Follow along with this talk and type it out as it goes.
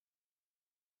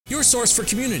Your source for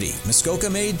community,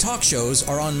 Muskoka-made talk shows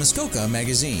are on Muskoka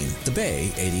Magazine, The Bay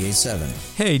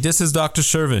 88.7. Hey, this is Dr.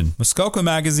 Shervin. Muskoka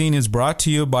Magazine is brought to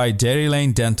you by Dairy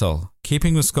Lane Dental,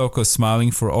 keeping Muskoka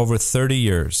smiling for over 30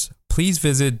 years. Please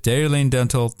visit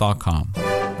dairylanedental.com.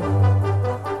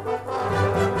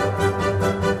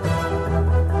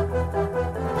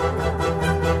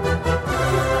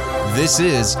 This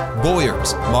is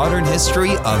Boyers, Modern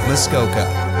History of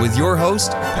Muskoka, with your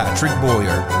host, Patrick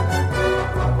Boyer.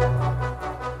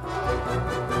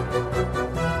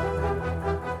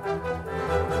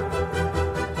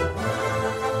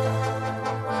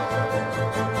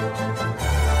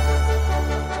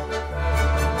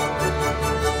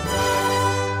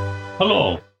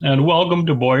 Hello, and welcome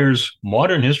to Boyers'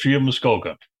 Modern History of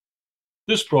Muskoka.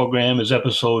 This program is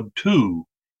episode 2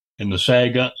 in the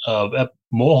saga of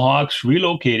Mohawks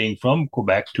relocating from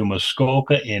Quebec to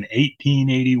Muskoka in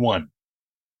 1881.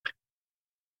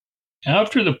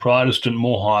 After the Protestant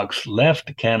Mohawks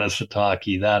left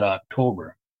Kanesatake that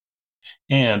October,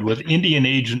 and with Indian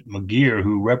Agent McGeer,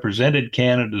 who represented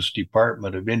Canada's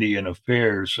Department of Indian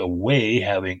Affairs away,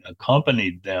 having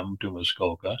accompanied them to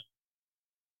Muskoka,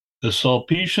 the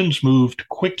Sulpicians moved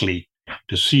quickly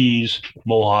to seize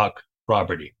Mohawk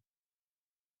property.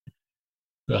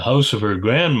 The house of her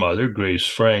grandmother, Grace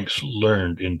Franks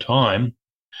learned in time,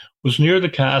 was near the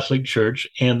Catholic Church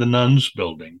and the nuns'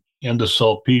 building, and the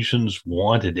Sulpicians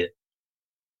wanted it.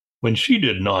 When she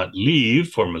did not leave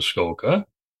for Muskoka,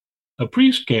 a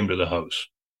priest came to the house,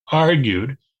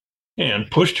 argued,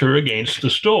 and pushed her against the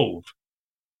stove.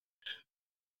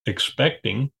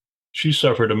 Expecting, she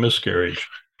suffered a miscarriage.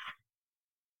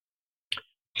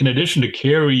 In addition to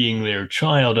carrying their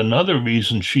child, another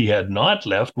reason she had not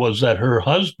left was that her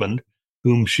husband,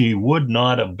 whom she would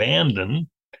not abandon,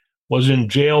 was in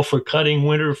jail for cutting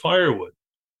winter firewood.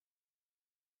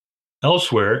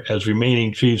 Elsewhere, as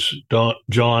remaining chiefs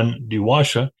John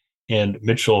DeWasha and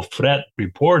Mitchell Frett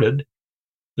reported,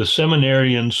 the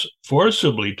seminarians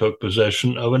forcibly took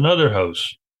possession of another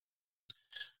house.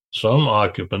 Some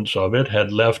occupants of it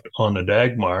had left on the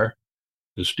Dagmar,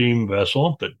 the steam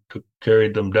vessel that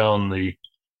carried them down the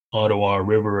Ottawa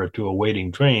River to a waiting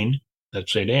train at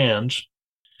St. Anne's,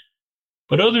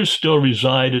 but others still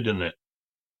resided in it.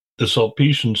 The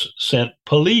Sulpicians sent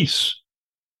police,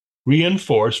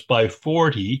 reinforced by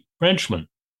 40 Frenchmen,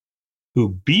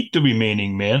 who beat the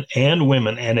remaining men and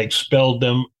women and expelled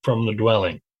them from the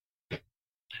dwelling.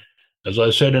 As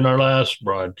I said in our last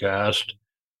broadcast,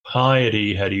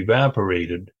 piety had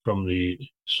evaporated from the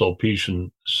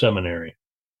Sulpician seminary.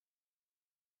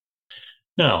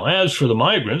 Now, as for the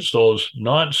migrants, those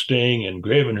not staying in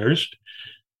Gravenhurst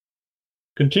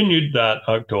continued that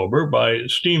October by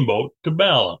steamboat to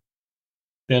Bala,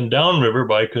 then downriver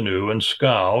by canoe and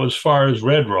scow as far as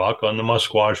Red Rock on the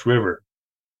Musquash River,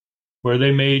 where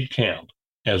they made camp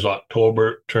as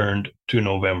October turned to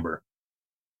November.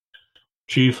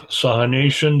 Chief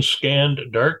Sahanation scanned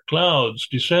dark clouds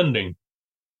descending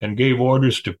and gave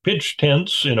orders to pitch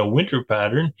tents in a winter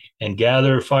pattern and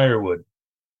gather firewood.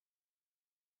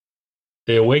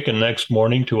 They awakened next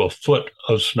morning to a foot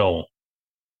of snow.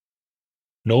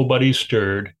 Nobody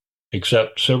stirred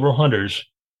except several hunters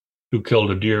who killed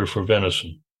a deer for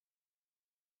venison.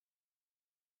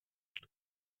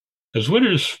 As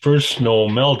winter's first snow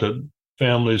melted,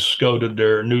 families scouted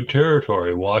their new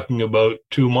territory, walking about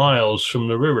 2 miles from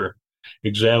the river,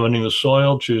 examining the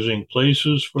soil, choosing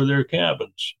places for their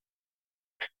cabins.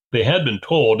 They had been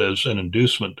told, as an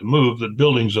inducement to move, that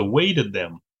buildings awaited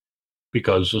them,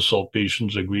 because the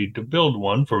Sulpicians agreed to build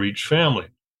one for each family.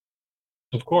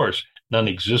 Of course, none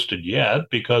existed yet,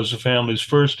 because the families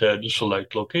first had to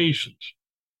select locations.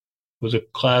 It was a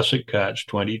classic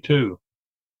catch-22.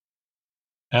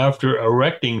 After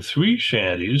erecting 3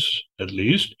 shanties, at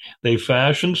least, they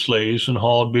fashioned sleighs and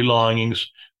hauled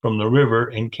belongings from the river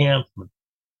encampment.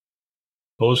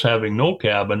 Those having no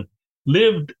cabin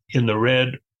lived in the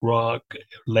Red Rock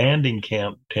landing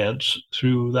camp tents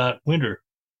through that winter.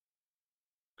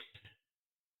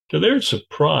 To their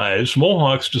surprise,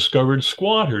 Mohawks discovered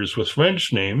squatters with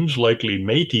French names, likely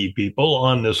Métis people,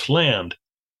 on this land.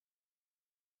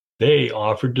 They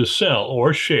offered to sell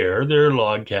or share their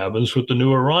log cabins with the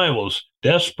new arrivals,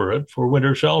 desperate for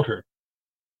winter shelter.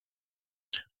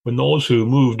 When those who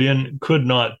moved in could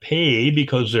not pay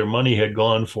because their money had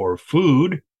gone for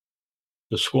food,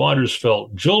 the squatters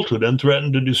felt jilted and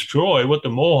threatened to destroy what the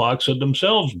Mohawks had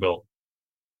themselves built.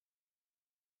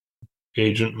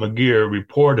 Agent McGeer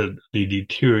reported the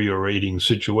deteriorating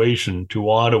situation to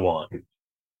Ottawa.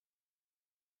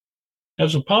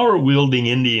 As a power-wielding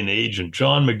Indian agent,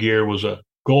 John McGeer was a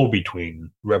go-between,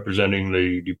 representing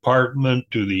the department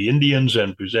to the Indians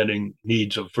and presenting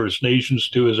needs of First Nations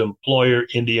to his employer,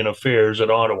 Indian Affairs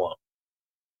at Ottawa.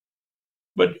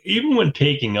 But even when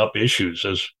taking up issues,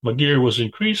 as McGeer was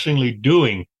increasingly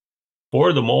doing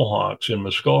for the Mohawks in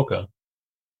Muskoka,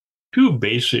 two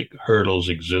basic hurdles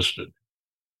existed.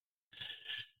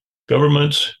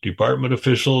 Governments, department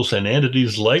officials, and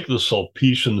entities like the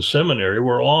Sulpician Seminary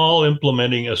were all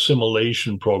implementing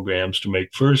assimilation programs to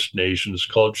make First Nations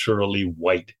culturally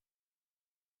white.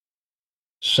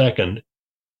 Second,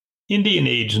 Indian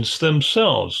agents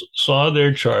themselves saw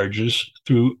their charges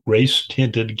through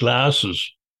race-tinted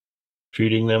glasses,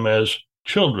 treating them as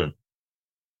children,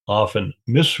 often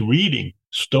misreading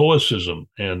stoicism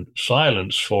and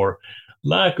silence for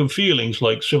lack of feelings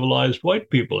like civilized white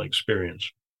people experience.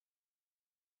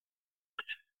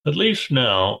 At least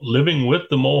now, living with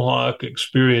the Mohawk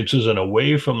experiences and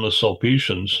away from the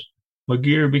Sulpicians,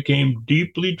 McGeer became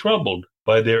deeply troubled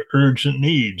by their urgent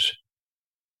needs.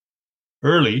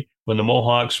 Early, when the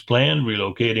Mohawks planned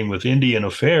relocating with Indian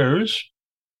Affairs,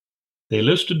 they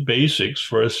listed basics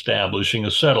for establishing a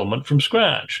settlement from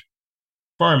scratch: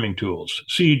 farming tools,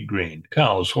 seed grain,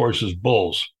 cows, horses,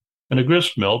 bulls, and a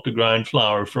grist mill to grind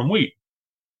flour from wheat.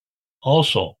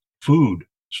 Also, food,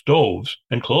 stoves,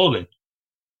 and clothing.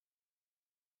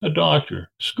 A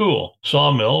doctor, school,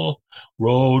 sawmill,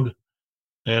 road,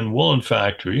 and woolen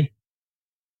factory,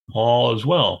 all as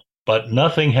well. But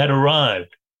nothing had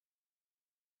arrived.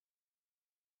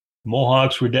 The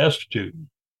Mohawks were destitute.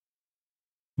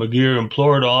 McGeer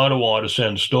implored Ottawa to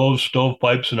send stoves,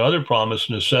 stovepipes, and other promised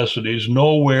necessities,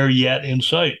 nowhere yet in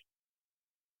sight.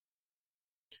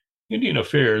 Indian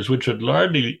Affairs, which had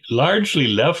largely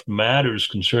left matters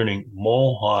concerning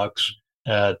Mohawks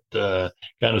at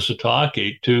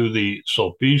Kanesatake to the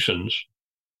Sulpicians,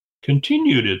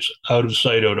 continued its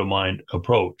out-of-sight, out-of-mind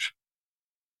approach.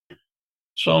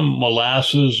 Some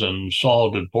molasses and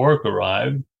salted pork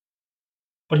arrived,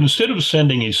 but instead of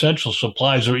sending essential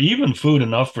supplies or even food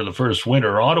enough for the first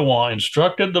winter, Ottawa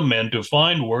instructed the men to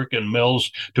find work in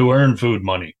mills to earn food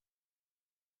money.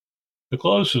 The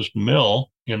closest mill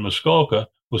in Muskoka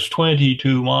was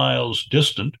 22 miles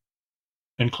distant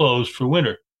and closed for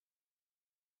winter.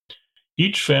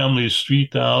 Each family's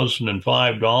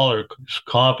 $3,005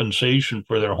 compensation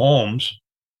for their homes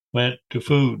went to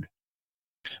food.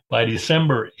 By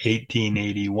December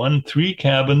 1881, 3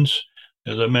 cabins,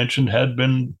 as I mentioned, had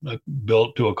been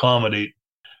built to accommodate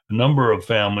a number of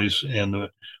families, and the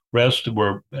rest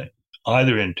were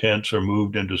either in tents or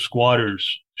moved into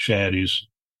squatters' shanties.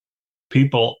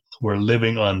 People were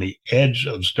living on the edge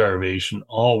of starvation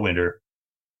all winter.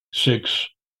 6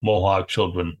 Mohawk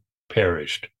children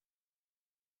perished.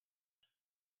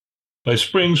 By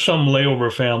spring, some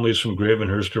layover families from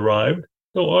Gravenhurst arrived,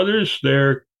 though others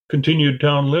there continued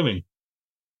town living.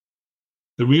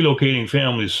 The relocating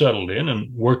families settled in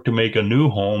and worked to make a new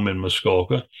home in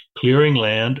Muskoka, clearing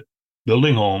land,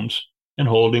 building homes, and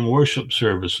holding worship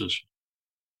services.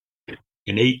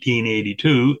 In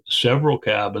 1882, several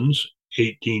cabins,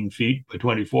 18 feet by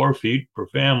 24 feet per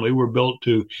family, were built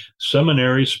to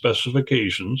seminary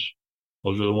specifications.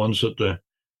 Those are the ones that the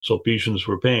Sulpicians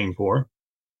were paying for.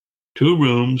 2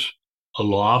 rooms, a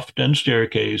loft and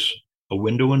staircase, a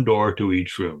window and door to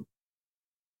each room.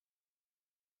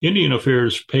 Indian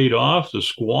Affairs paid off the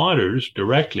squatters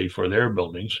directly for their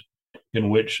buildings, in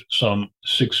which some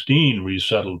 16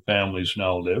 resettled families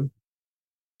now live.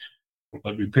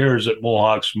 But repairs that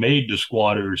Mohawks made to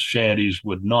squatters' shanties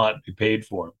would not be paid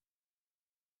for.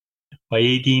 By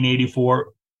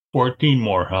 1884, 14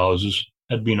 more houses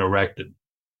had been erected.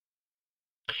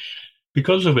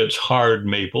 Because of its hard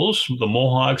maples, the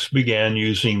Mohawks began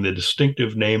using the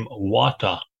distinctive name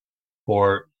Wahta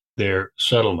for their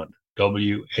settlement,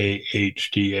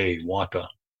 W-A-H-T-A, Wahta.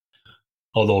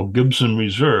 Although Gibson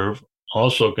Reserve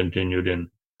also continued in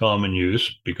common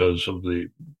use because of the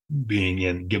being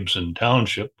in Gibson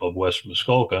Township of West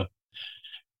Muskoka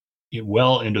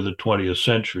well into the 20th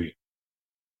century.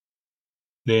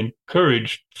 They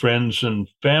encouraged friends and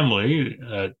family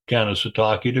at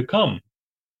Kanesatake to come,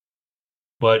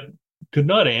 but could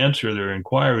not answer their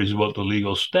inquiries about the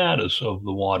legal status of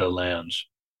the Wahta lands.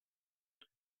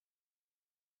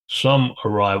 Some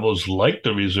arrivals liked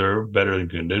the reserve better than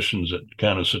conditions at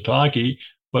Kanesatake,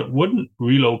 but wouldn't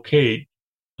relocate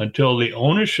until the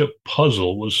ownership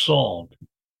puzzle was solved.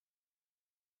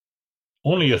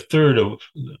 Only a third of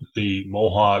the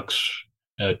Mohawks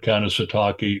at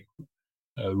Kanesatake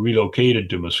relocated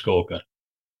to Muskoka.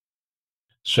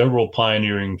 Several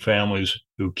pioneering families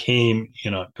who came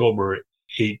in October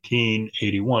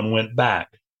 1881 went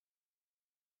back.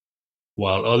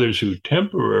 while others who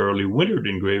temporarily wintered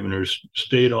in Gravenhurst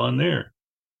stayed on there.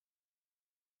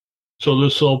 So the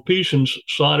Sulpicians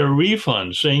sought a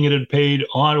refund, saying it had paid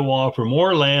Ottawa for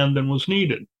more land than was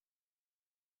needed.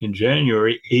 In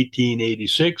January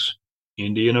 1886,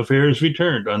 Indian Affairs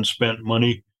returned unspent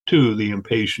money to the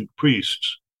impatient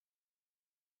priests.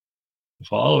 The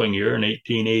following year, in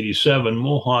 1887,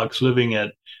 Mohawks living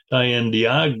at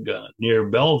Thayendiaga near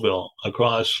Belleville,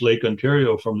 across Lake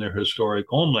Ontario from their historic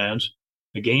homelands,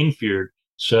 again feared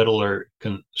settler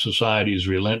society's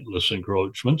relentless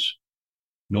encroachments.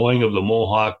 Knowing of the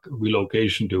Mohawk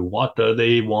relocation to Wahta,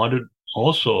 they wanted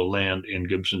also land in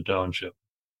Gibson Township.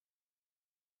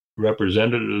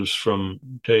 Representatives from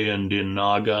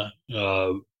Thayendiaga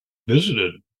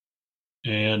visited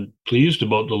and pleased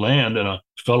about the land, and a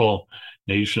fellow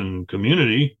nation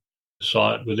community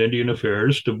sought with Indian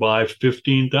Affairs to buy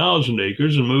 15,000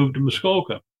 acres and move to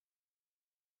Muskoka.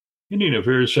 Indian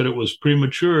Affairs said it was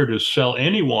premature to sell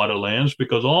any Wahta lands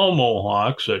because all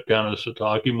Mohawks at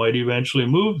Kanesatake might eventually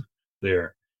move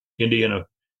there. And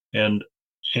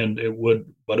it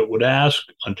would ask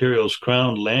Ontario's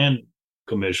Crown Land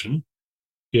Commission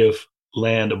if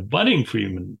land abutting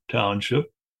Freeman Township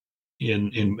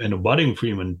in abutting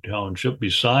Freeman Township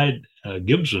beside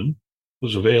Gibson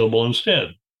was available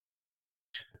instead.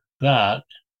 That,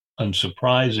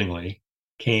 unsurprisingly,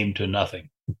 came to nothing.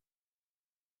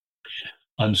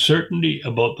 Uncertainty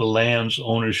about the land's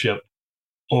ownership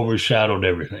overshadowed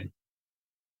everything.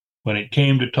 When it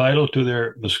came to title to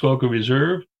their Muskoka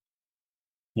Reserve,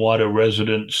 Wahta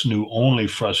residents knew only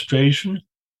frustration,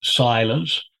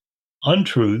 silence,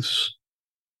 untruths,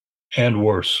 and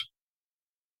worse.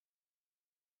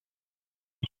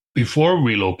 Before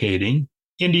relocating,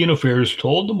 Indian Affairs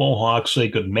told the Mohawks they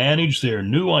could manage their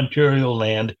new Ontario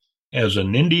land as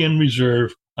an Indian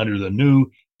reserve under the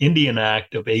new Indian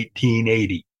Act of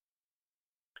 1880.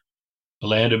 The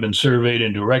land had been surveyed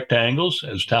into rectangles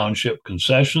as township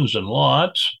concessions and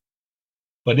lots,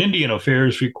 but Indian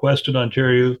Affairs requested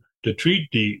Ontario to treat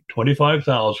the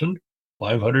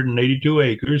 25,582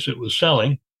 acres it was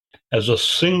selling as a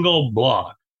single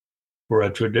block for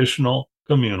a traditional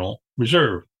communal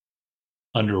reserve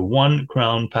under one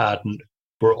Crown patent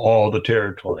for all the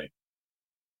territory.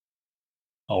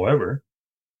 However,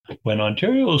 when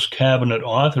Ontario's cabinet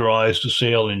authorized the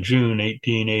sale in June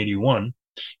 1881,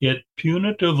 it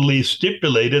punitively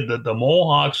stipulated that the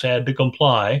Mohawks had to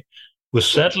comply with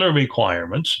settler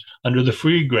requirements under the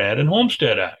Free Grant and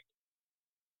Homestead Act,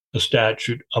 a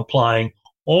statute applying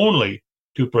only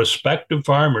to prospective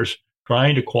farmers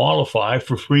trying to qualify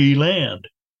for free land.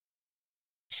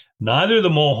 Neither the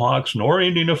Mohawks nor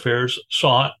Indian Affairs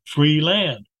sought free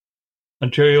land.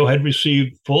 Ontario had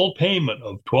received full payment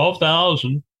of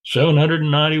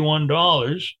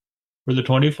 $12,791 for the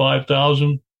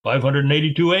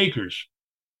 25,582 acres.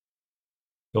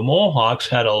 The Mohawks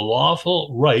had a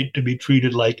lawful right to be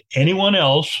treated like anyone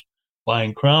else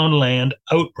buying Crown land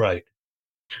outright,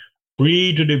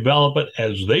 free to develop it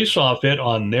as they saw fit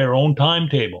on their own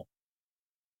timetable.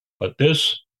 But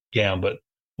this gambit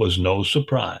was no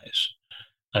surprise.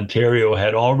 Ontario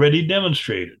had already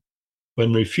demonstrated,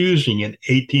 when refusing in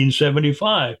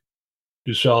 1875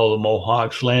 to sell the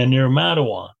Mohawks land near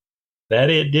Mattawa,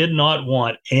 that it did not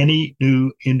want any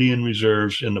new Indian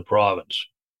reserves in the province.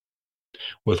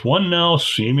 With one now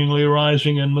seemingly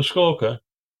rising in Muskoka,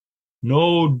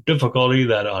 no difficulty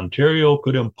that Ontario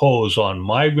could impose on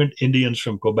migrant Indians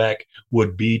from Quebec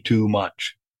would be too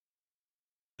much.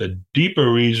 The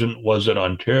deeper reason was that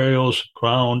Ontario's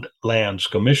Crown Lands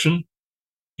Commission,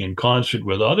 in concert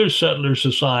with other settler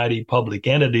society public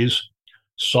entities,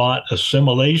 sought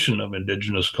assimilation of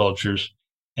Indigenous cultures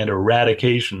and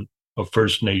eradication of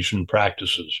First Nation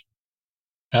practices.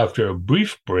 After a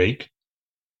brief break,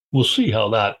 we'll see how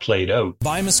that played out.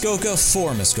 By Muskoka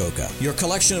for Muskoka, your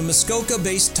collection of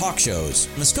Muskoka-based talk shows.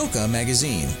 Muskoka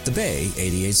Magazine, The Bay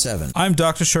 88.7. I'm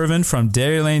Dr. Shervin from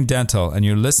Dairy Lane Dental, and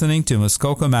you're listening to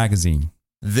Muskoka Magazine.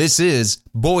 This is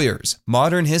BOYERS,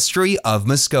 Modern History of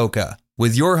Muskoka,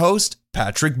 with your host,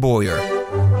 Patrick Boyer.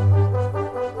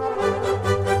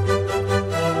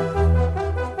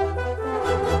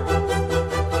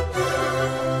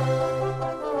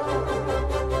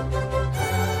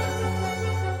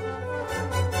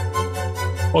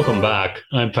 Welcome back.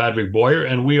 I'm Patrick Boyer,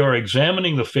 and we are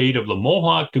examining the fate of the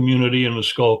Mohawk community in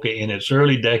Muskoka in its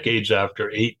early decades after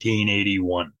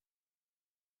 1881.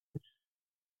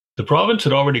 The province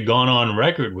had already gone on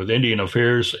record with Indian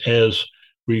Affairs as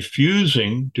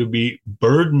refusing to be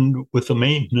burdened with the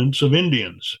maintenance of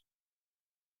Indians.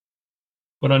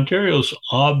 But Ontario's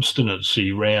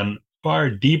obstinacy ran far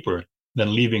deeper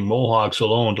than leaving Mohawks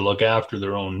alone to look after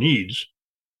their own needs.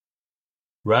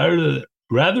 Rather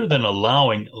than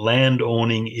allowing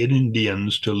land-owning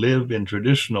Indians to live in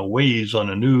traditional ways on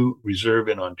a new reserve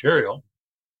in Ontario,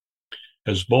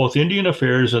 as both Indian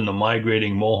Affairs and the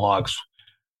migrating Mohawks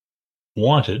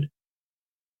wanted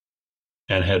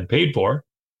and had paid for,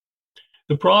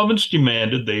 the province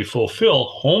demanded they fulfill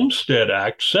Homestead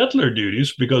Act settler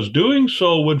duties because doing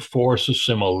so would force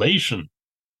assimilation.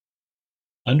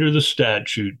 Under the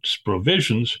statute's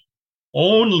provisions,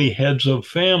 only heads of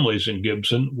families in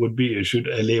Gibson would be issued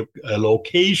a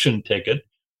location ticket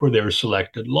for their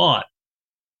selected lot.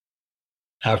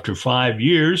 After 5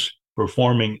 years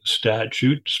performing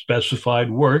statute-specified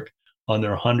work on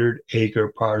their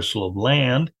 100-acre parcel of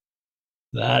land,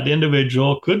 that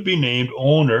individual could be named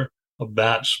owner of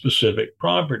that specific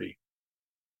property.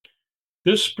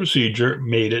 This procedure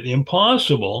made it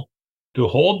impossible to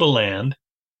hold the land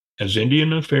as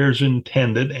Indian Affairs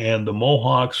intended and the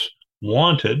Mohawks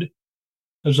wanted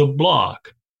as a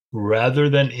block rather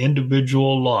than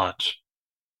individual lots,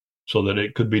 so that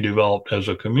it could be developed as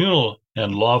a communal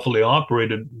and lawfully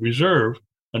operated reserve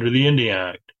under the Indian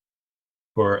Act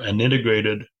for an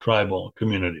integrated tribal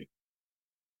community.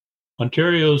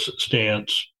 Ontario's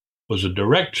stance was a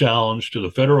direct challenge to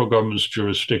the federal government's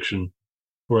jurisdiction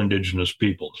for Indigenous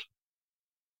peoples.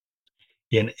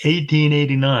 In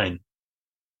 1889,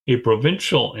 a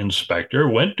provincial inspector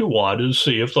went to Wahta to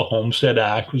see if the Homestead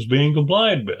Act was being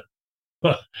complied with,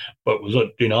 but was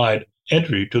denied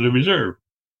entry to the reserve.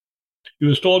 He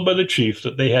was told by the chief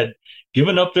that they had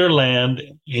given up their land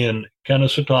in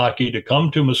Kanesatake to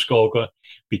come to Muskoka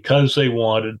because they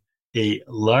wanted a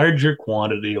larger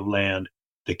quantity of land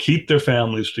to keep their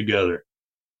families together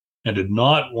and did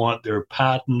not want their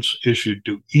patents issued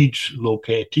to each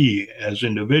locatee as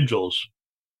individuals,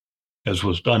 as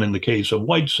was done in the case of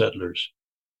white settlers,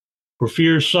 for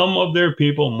fear some of their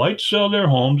people might sell their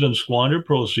homes and squander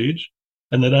proceeds,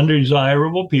 and that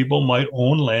undesirable people might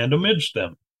own land amidst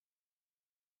them.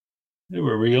 They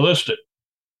were realistic.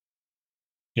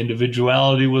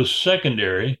 Individuality was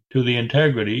secondary to the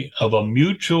integrity of a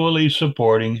mutually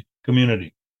supporting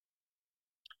community.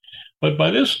 But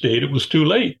by this date, it was too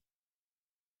late.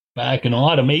 Back in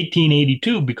autumn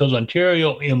 1882, because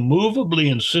Ontario immovably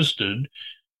insisted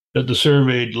that the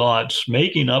surveyed lots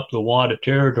making up the Wahta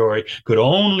territory could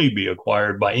only be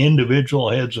acquired by individual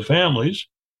heads of families,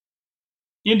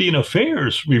 Indian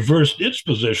Affairs reversed its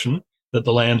position that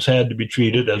the lands had to be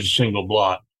treated as a single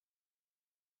block.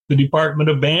 The department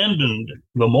abandoned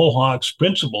the Mohawks'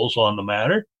 principles on the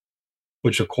matter,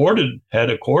 which had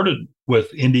accorded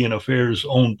with Indian Affairs'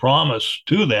 own promise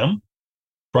to them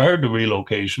prior to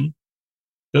relocation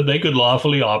that they could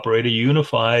lawfully operate a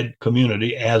unified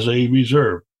community as a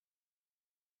reserve.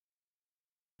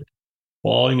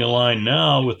 Falling in line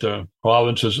now with the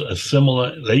province's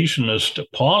assimilationist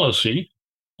policy,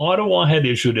 Ottawa had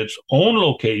issued its own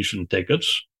location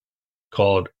tickets,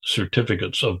 called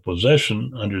Certificates of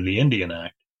Possession under the Indian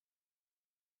Act.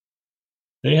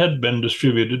 They had been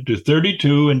distributed to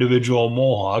 32 individual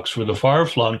Mohawks for the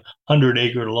far-flung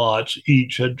 100-acre lots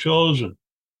each had chosen.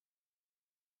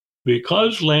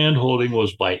 Because landholding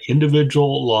was by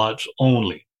individual lots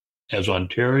only, as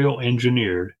Ontario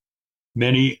engineered,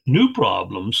 many new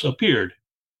problems appeared.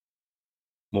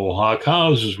 Mohawk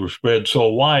houses were spread so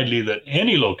widely that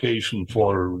any location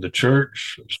for the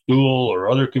church, school, or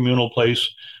other communal place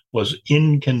was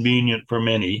inconvenient for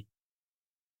many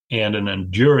and an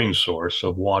enduring source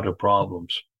of water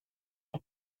problems.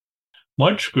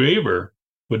 Much graver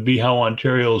would be how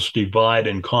Ontario's divide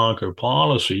and conquer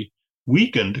policy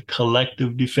weakened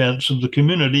collective defense of the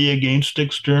community against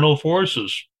external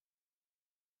forces.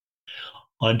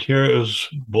 Ontario's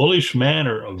bullish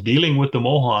manner of dealing with the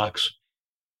Mohawks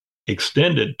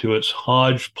extended to its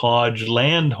hodgepodge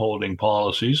landholding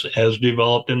policies as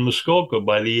developed in Muskoka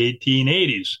by the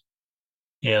 1880s.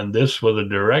 And this was a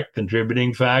direct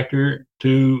contributing factor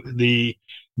to the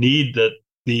need that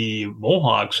the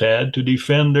Mohawks had to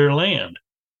defend their land.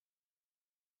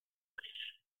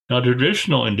 Now,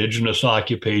 traditional Indigenous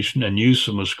occupation and use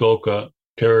of Muskoka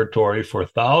territory for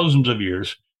thousands of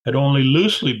years had only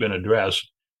loosely been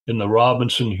addressed in the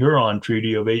Robinson-Huron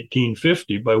Treaty of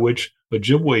 1850, by which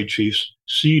Ojibwe chiefs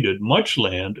ceded much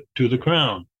land to the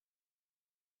Crown.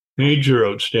 Major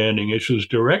outstanding issues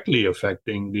directly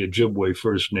affecting the Ojibwe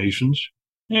First Nations,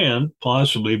 and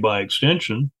possibly by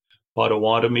extension,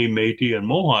 Potawatomi, Métis, and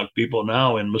Mohawk people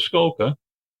now in Muskoka,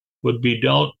 would be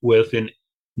dealt with in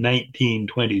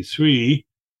 1923,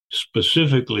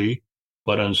 specifically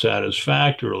but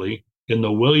unsatisfactorily, in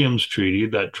the Williams Treaty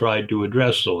that tried to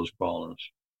address those problems.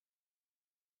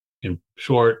 In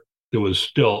short, there was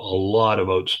still a lot of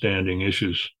outstanding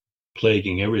issues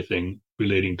plaguing everything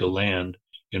relating to land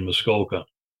in Muskoka.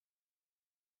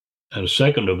 And a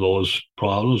second of those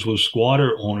problems was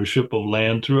squatter ownership of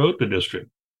land throughout the district.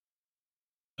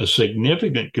 A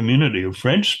significant community of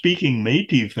French-speaking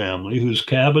Métis family whose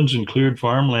cabins and cleared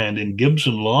farmland in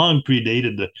Gibson long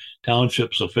predated the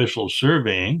township's official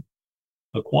surveying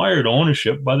acquired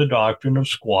ownership by the doctrine of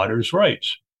squatters'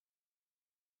 rights.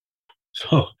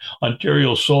 So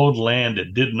Ontario sold land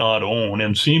it did not own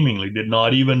and seemingly did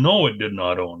not even know it did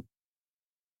not own.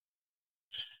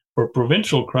 For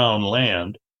provincial crown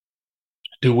land,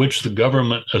 to which the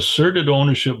government asserted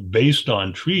ownership based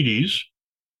on treaties,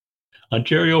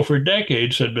 Ontario for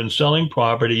decades had been selling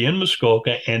property in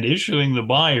Muskoka and issuing the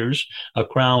buyers a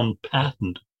crown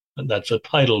patent, that's a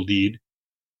title deed,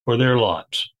 for their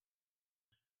lots.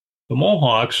 The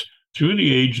Mohawks, through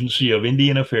the Agency of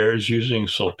Indian Affairs using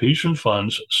Sulpician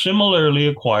funds, similarly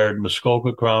acquired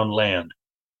Muskoka Crown land,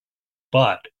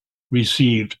 but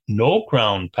received no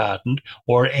crown patent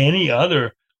or any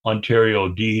other Ontario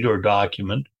deed or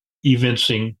document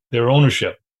evincing their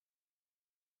ownership.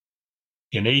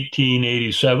 In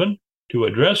 1887, to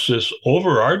address this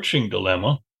overarching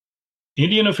dilemma,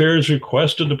 Indian Affairs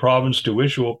requested the province to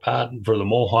issue a patent for the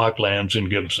Mohawk lands in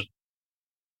Gibson.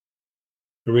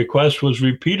 The request was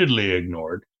repeatedly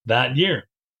ignored that year.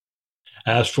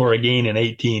 Asked for again in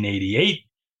 1888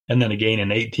 and then again in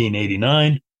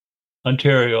 1889,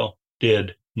 Ontario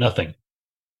did nothing.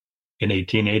 In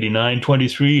 1889,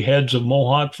 23 heads of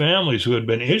Mohawk families who had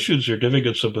been issued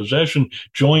certificates of possession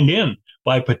joined in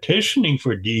by petitioning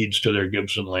for deeds to their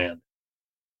Gibson land.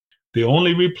 The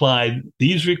only reply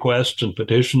these requests and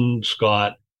petitions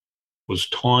got was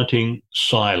taunting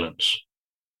silence.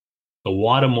 The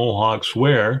Wahta Mohawks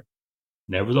were,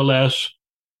 nevertheless,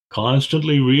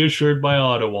 constantly reassured by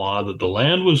Ottawa that the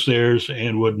land was theirs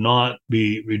and would not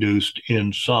be reduced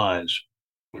in size.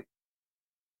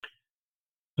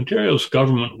 Ontario's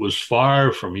government was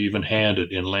far from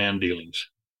even-handed in land dealings.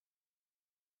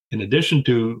 In addition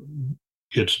to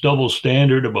its double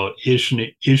standard about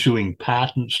issuing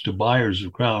patents to buyers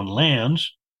of Crown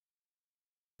lands,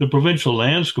 the Provincial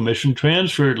Lands Commission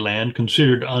transferred land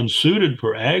considered unsuited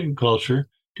for agriculture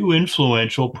to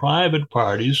influential private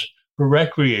parties for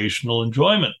recreational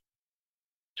enjoyment.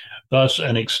 Thus,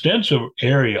 an extensive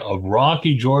area of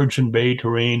rocky Georgian Bay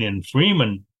terrain in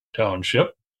Freeman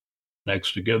Township,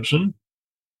 next to Gibson,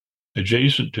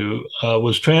 adjacent to,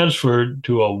 was transferred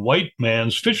to a white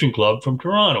man's fishing club from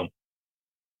Toronto.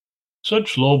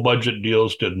 Such low-budget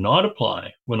deals did not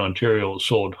apply when Ontario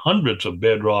sold hundreds of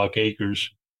bedrock acres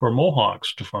for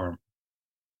Mohawks to farm.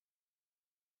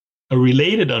 A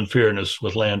related unfairness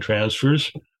with land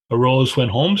transfers arose when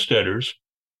homesteaders,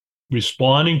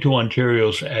 responding to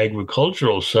Ontario's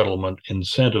agricultural settlement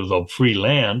incentive of free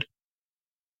land,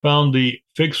 found the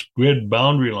fixed grid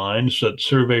boundary lines that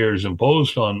surveyors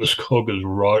imposed on Muskoka's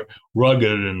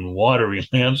rugged and watery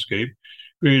landscape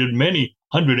created many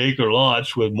 100-acre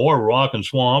lots with more rock and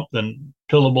swamp than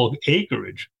tillable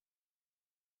acreage.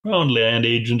 Crown land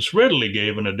agents readily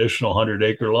gave an additional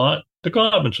 100-acre lot to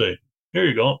compensate. Here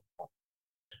you go.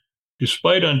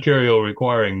 Despite Ontario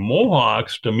requiring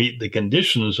Mohawks to meet the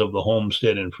conditions of the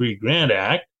Homestead and Free Grant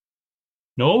Act,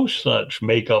 no such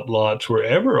make-up lots were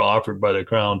ever offered by the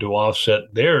Crown to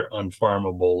offset their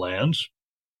unfarmable lands.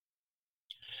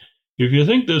 If you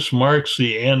think this marks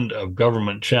the end of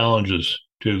government challenges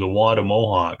to the Wahta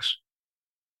Mohawks,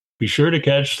 be sure to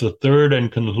catch the third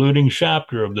and concluding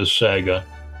chapter of this saga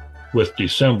with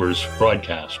December's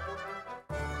broadcast.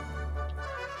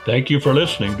 Thank you for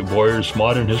listening to BOYERS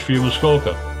Modern History of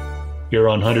Muskoka here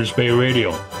on Hunters Bay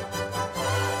Radio.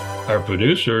 Our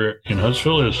producer in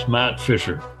Huntsville is Matt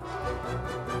Fisher.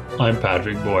 I'm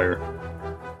Patrick Boyer.